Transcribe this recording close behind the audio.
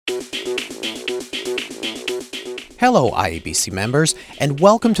Hello, IABC members, and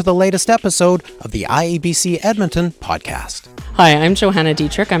welcome to the latest episode of the IABC Edmonton podcast. Hi, I'm Johanna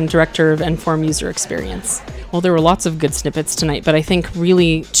Dietrich. I'm Director of Inform User Experience. Well, there were lots of good snippets tonight, but I think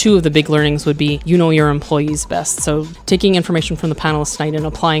really two of the big learnings would be you know your employees best. So taking information from the panelists tonight and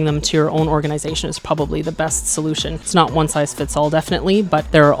applying them to your own organization is probably the best solution. It's not one size fits all, definitely,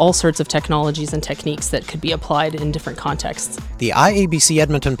 but there are all sorts of technologies and techniques that could be applied in different contexts. The IABC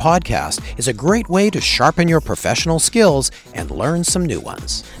Edmonton podcast is a great way to sharpen your professional skills and learn some new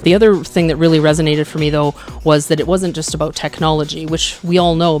ones. The other thing that really resonated for me, though, was that it wasn't just about technology, which we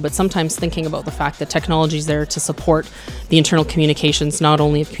all know, but sometimes thinking about the fact that technology is there to support the internal communications, not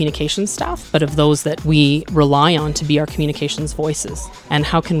only of communications staff, but of those that we rely on to be our communications voices. And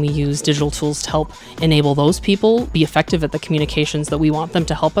how can we use digital tools to help enable those people be effective at the communications that we want them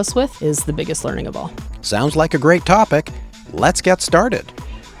to help us with is the biggest learning of all. Sounds like a great topic. Let's get started.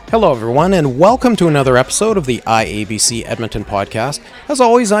 Hello, everyone, and welcome to another episode of the IABC Edmonton podcast. As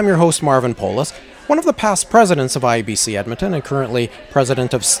always, I'm your host, Marvin Polis, one of the past presidents of IABC Edmonton and currently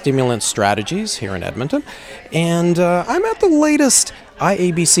president of Stimulant Strategies here in Edmonton. And I'm at the latest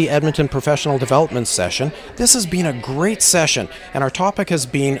IABC Edmonton Professional Development session. This has been a great session, and our topic has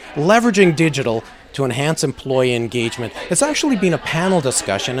been leveraging digital to enhance employee engagement. It's actually been a panel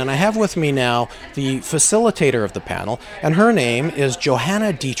discussion, and I have with me now the facilitator of the panel, and her name is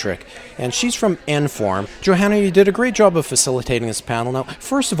Johanna Dietrich, and she's from Inform. Johanna, you did a great job of facilitating this panel. Now,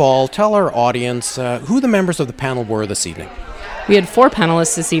 first of all, tell our audience who the members of the panel were this evening. We had four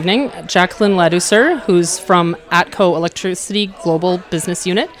panelists this evening. Jacqueline Ladouceur, who's from ATCO Electricity Global Business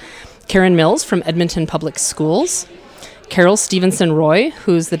Unit, Karen Mills from Edmonton Public Schools, Carol Stevenson-Roy,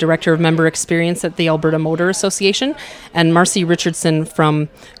 who's the Director of Member Experience at the Alberta Motor Association, and Marcy Richardson from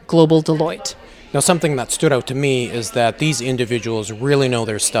Global Deloitte. Now, something that stood out to me is that these individuals really know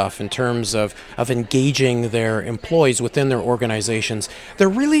their stuff in terms of engaging their employees within their organizations. There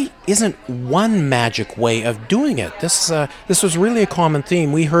really isn't one magic way of doing it. This was really a common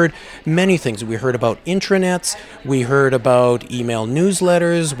theme. We heard many things. We heard about intranets, we heard about email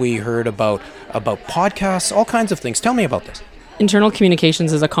newsletters, we heard about podcasts, all kinds of things. Tell me about this. Internal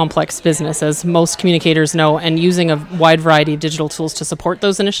communications is a complex business, as most communicators know, and using a wide variety of digital tools to support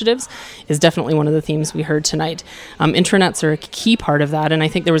those initiatives is definitely one of the themes we heard tonight. Intranets are a key part of that, and I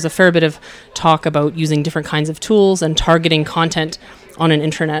think there was a fair bit of talk about using different kinds of tools and targeting content on an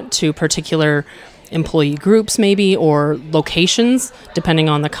intranet to particular employee groups maybe, or locations, depending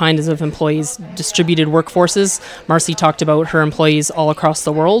on the kinds of employees, distributed workforces. Marcy talked about her employees all across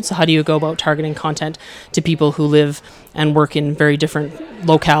the world, so how do you go about targeting content to people who live and work in very different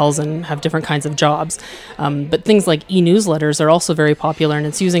locales and have different kinds of jobs. But things like e-newsletters are also very popular, and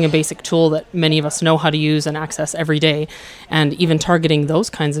it's using a basic tool that many of us know how to use and access every day, and even targeting those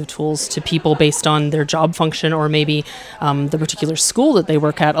kinds of tools to people based on their job function or maybe the particular school that they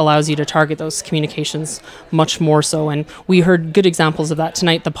work at allows you to target those communications much more so. And we heard good examples of that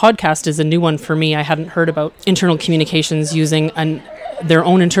tonight. The podcast is a new one for me. I hadn't heard about internal communications using their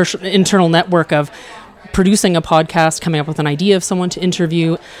own internal network of producing a podcast, coming up with an idea of someone to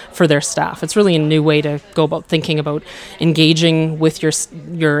interview for their staff. It's really a new way to go about thinking about engaging with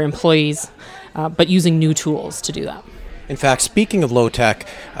your employees, but using new tools to do that. In fact, speaking of low tech,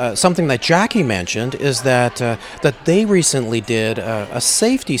 something that Jackie mentioned is that they recently did a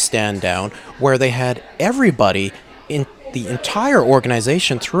safety stand down where they had everybody in the entire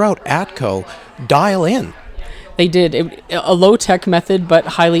organization throughout ATCO dial in. They did a low-tech method, but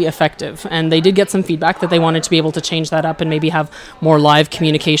highly effective. And they did get some feedback that they wanted to be able to change that up and maybe have more live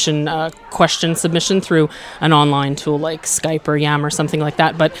communication question submission through an online tool like Skype or Yammer or something like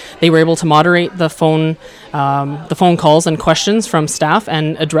that. But they were able to moderate the phone calls and questions from staff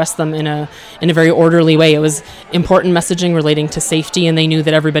and address them in a very orderly way. It was important messaging relating to safety, and they knew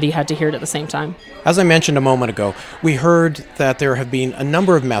that everybody had to hear it at the same time. As I mentioned a moment ago, we heard that there have been a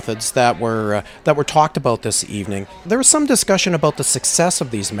number of methods that were talked about this evening. There was some discussion about the success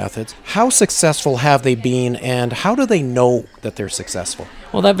of these methods. How successful have they been, and how do they know that they're successful?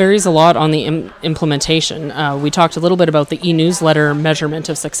 Well, that varies a lot on the implementation. We talked a little bit about the e-newsletter measurement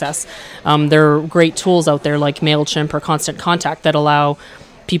of success. There are great tools out there like MailChimp or Constant Contact that allow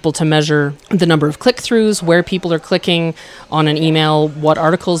people to measure the number of click-throughs, where people are clicking on an email, what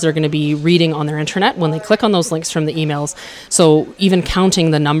articles they're going to be reading on their intranet when they click on those links from the emails. So even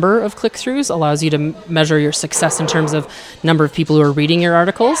counting the number of click-throughs allows you to measure your success in terms of number of people who are reading your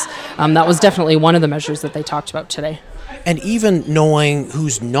articles. That was definitely one of the measures that they talked about today. And even knowing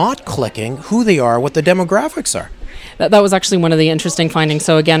who's not clicking, who they are, what the demographics are. That was actually one of the interesting findings.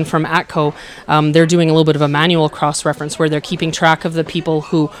 So again, from ATCO, they're doing a little bit of a manual cross-reference where they're keeping track of the people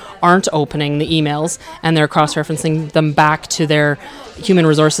who aren't opening the emails, and they're cross-referencing them back to their human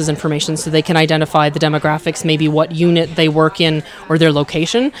resources information so they can identify the demographics, maybe what unit they work in or their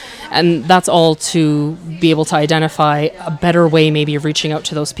location. And that's all to be able to identify a better way maybe of reaching out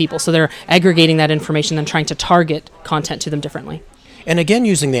to those people. So they're aggregating that information and trying to target content to them differently. And again,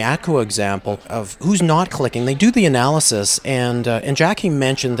 using the ATCO example of who's not clicking, they do the analysis, and Jackie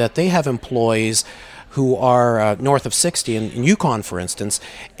mentioned that they have employees who are north of 60 in Yukon, for instance,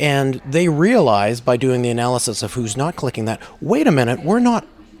 and they realize by doing the analysis of who's not clicking that, wait a minute, we're not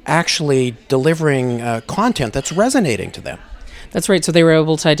actually delivering content that's resonating to them. That's right. So they were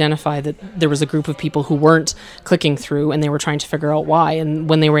able to identify that there was a group of people who weren't clicking through, and they were trying to figure out why. And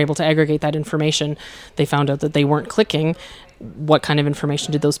when they were able to aggregate that information, they found out that they weren't clicking. What kind of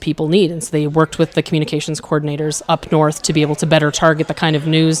information did those people need? And so they worked with the communications coordinators up north to be able to better target the kind of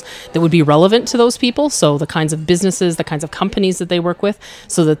news that would be relevant to those people. So the kinds of businesses, the kinds of companies that they work with,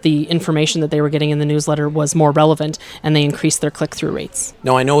 so that the information that they were getting in the newsletter was more relevant, and they increased their click-through rates.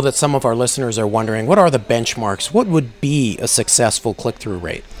 Now, I know that some of our listeners are wondering, what are the benchmarks? What would be a successful click-through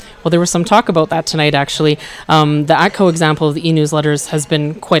rate? Well, there was some talk about that tonight, actually. The ATCO example of the e-newsletters has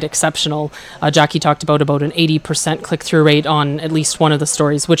been quite exceptional. Jackie talked about an 80% click-through rate on at least one of the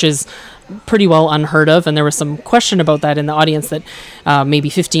stories, which is pretty well unheard of. And there was some question about that in the audience, that maybe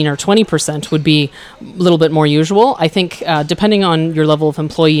 15 or 20% would be a little bit more usual. I think depending on your level of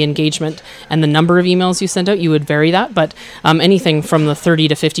employee engagement and the number of emails you send out, you would vary that. But anything from the 30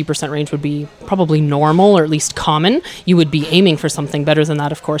 to 50% range would be probably normal, or at least common. You would be aiming for something better than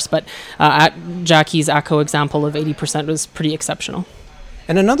that, of course. But at Jackie's ATCO example of 80% was pretty exceptional.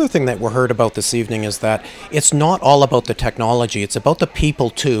 And another thing that we heard about this evening is that it's not all about the technology, it's about the people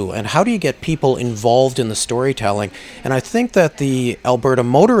too. And how do you get people involved in the storytelling? And I think that the Alberta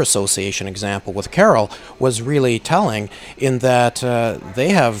Motor Association example with Carol was really telling, in that they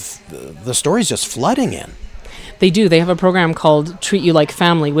have the stories just flooding in. They do. They have a program called Treat You Like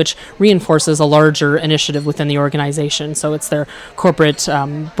Family, which reinforces a larger initiative within the organization. So it's their corporate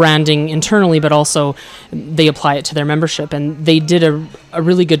branding internally, but also they apply it to their membership. And they did a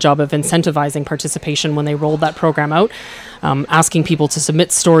really good job of incentivizing participation when they rolled that program out. Asking people to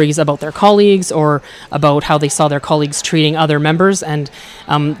submit stories about their colleagues or about how they saw their colleagues treating other members. And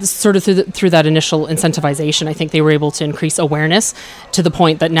sort of through that initial incentivization, I think they were able to increase awareness to the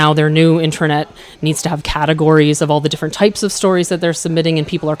point that now their new intranet needs to have categories of all the different types of stories that they're submitting, and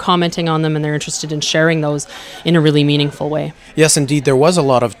people are commenting on them, and they're interested in sharing those in a really meaningful way. Yes, indeed. There was a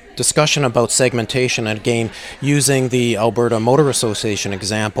lot of discussion about segmentation. And again, using the Alberta Motor Association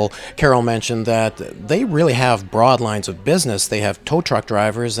example, Carol mentioned that they really have broad lines of business. They have tow truck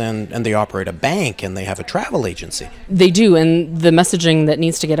drivers, and they operate a bank, and they have a travel agency. They do, and the messaging that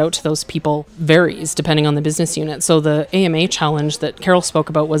needs to get out to those people varies depending on the business unit. So the AMA challenge that Carol spoke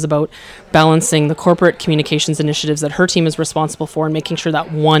about was about balancing the corporate communications initiatives that her team is responsible for, and making sure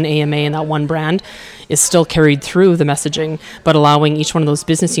that one AMA and that one brand is still carried through the messaging, but allowing each one of those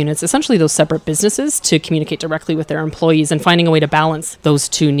business units, essentially those separate businesses, to communicate directly with their employees, and finding a way to balance those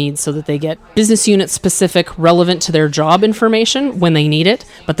two needs so that they get business unit specific, relevant to their job information when they need it,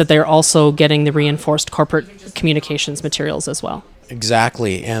 but that they're also getting the reinforced corporate communications materials as well.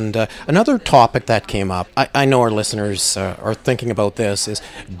 Exactly. And another topic that came up, I know our listeners are thinking about this, is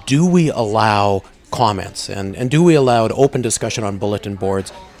do we allow comments, and do we allow open discussion on bulletin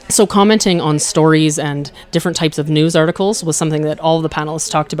boards? So commenting on stories and different types of news articles was something that all of the panelists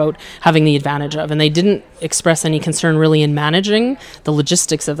talked about having the advantage of, and they didn't express any concern really in managing the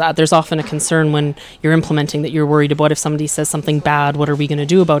logistics of that. There's often a concern when you're implementing that you're worried about if somebody says something bad, what are we going to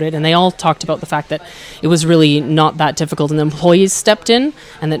do about it? And they all talked about the fact that it was really not that difficult, and the employees stepped in,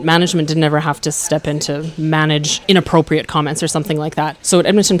 and that management didn't ever have to step in to manage inappropriate comments or something like that. So at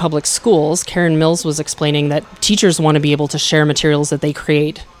Edmonton Public Schools, Karen Mills was explaining that teachers want to be able to share materials that they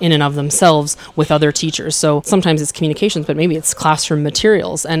create in and of themselves with other teachers. So sometimes it's communications, but maybe it's classroom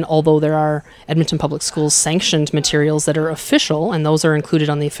materials. And although there are Edmonton Public Schools sanctioned materials that are official, and those are included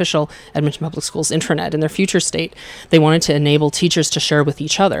on the official Edmonton Public Schools intranet in their future state, they wanted to enable teachers to share with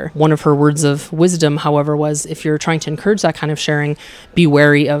each other. One of her words of wisdom, however, was if you're trying to encourage that kind of sharing, be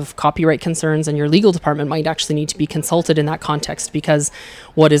wary of copyright concerns, and your legal department might actually need to be consulted in that context, because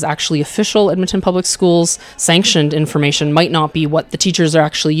what is actually official Edmonton Public Schools sanctioned information might not be what the teachers are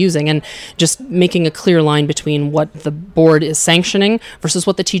actually actually using, and just making a clear line between what the board is sanctioning versus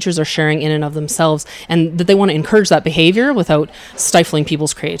what the teachers are sharing in and of themselves, and that they want to encourage that behavior without stifling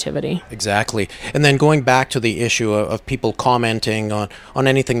people's creativity. Exactly. And then going back to the issue of people commenting on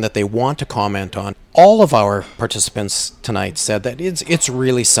anything that they want to comment on, all of our participants tonight said that it's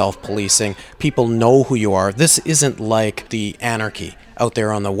really self-policing. People know who you are. This isn't like the anarchy out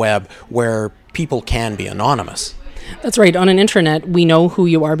there on the web where people can be anonymous. That's right. On an intranet, we know who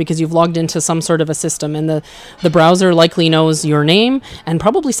you are because you've logged into some sort of a system, and the browser likely knows your name and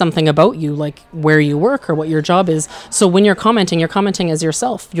probably something about you, like where you work or what your job is. So when you're commenting as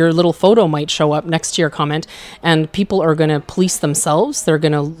yourself. Your little photo might show up next to your comment, and people are going to police themselves. They're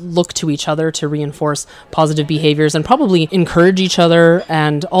going to look to each other to reinforce positive behaviors and probably encourage each other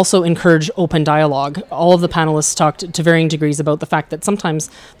and also encourage open dialogue. All of the panelists talked to varying degrees about the fact that sometimes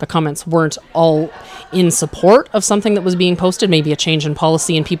the comments weren't all in support of something that was being posted, maybe a change in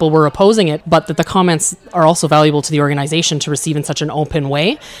policy and people were opposing it, but that the comments are also valuable to the organization to receive in such an open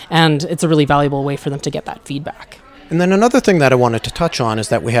way, and it's a really valuable way for them to get that feedback. And then another thing that I wanted to touch on is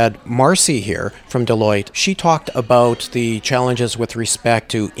that we had Marcy here from Deloitte. She talked about the challenges with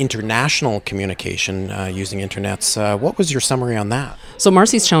respect to international communication using internets. What was your summary on that? So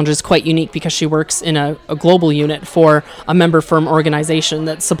Marcy's challenge is quite unique because she works in a global unit for a member firm organization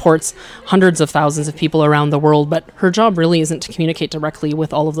that supports hundreds of thousands of people around the world, but her job really isn't to communicate directly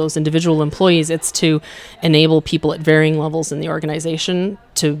with all of those individual employees. It's to enable people at varying levels in the organization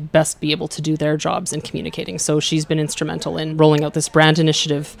to best be able to do their jobs in communicating. So she's been instrumental in rolling out this brand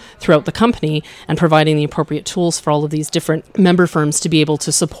initiative throughout the company and providing the appropriate tools for all of these different member firms to be able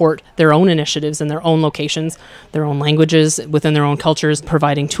to support their own initiatives in their own locations, their own languages, within their own cultures,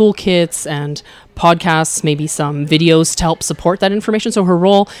 providing toolkits and podcasts, maybe some videos to help support that information. So her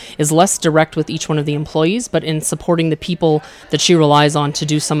role is less direct with each one of the employees, but in supporting the people that she relies on to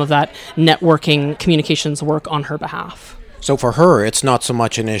do some of that networking communications work on her behalf. So for her, it's not so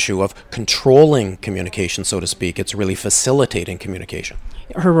much an issue of controlling communication, so to speak. It's really facilitating communication.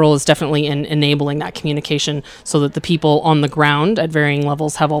 Her role is definitely in enabling that communication so that the people on the ground at varying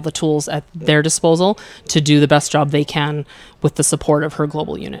levels have all the tools at their disposal to do the best job they can with the support of her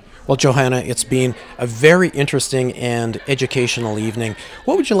global unit. Well, Johanna, it's been a very interesting and educational evening.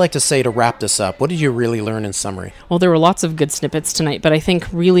 What would you like to say to wrap this up? What did you really learn in summary? Well, there were lots of good snippets tonight, but I think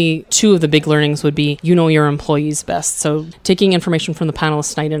really two of the big learnings would be you know your employees best. So taking information from the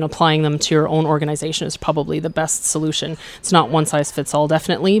panelists tonight and applying them to your own organization is probably the best solution. It's not one size fits all,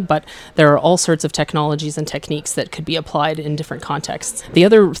 definitely, but there are all sorts of technologies and techniques that could be applied in different contexts. The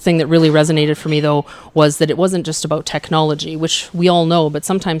other thing that really resonated for me, though, was that it wasn't just about technology, which we all know, but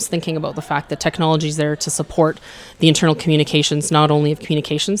sometimes thinking about the fact that technology is there to support the internal communications, not only of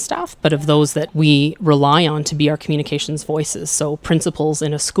communications staff, but of those that we rely on to be our communications voices. So principals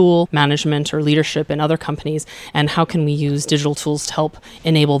in a school, management or leadership in other companies, and how can we use digital tools to help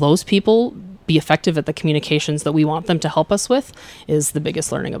enable those people be effective at the communications that we want them to help us with is the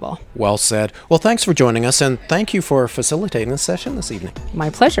biggest learning of all. Well said. Well, thanks for joining us, and thank you for facilitating this session this evening. My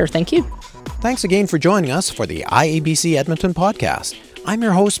pleasure. Thank you. Thanks again for joining us for the IABC Edmonton podcast. I'm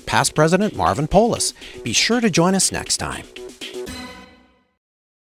your host, past President Marvin Polis. Be sure to join us next time.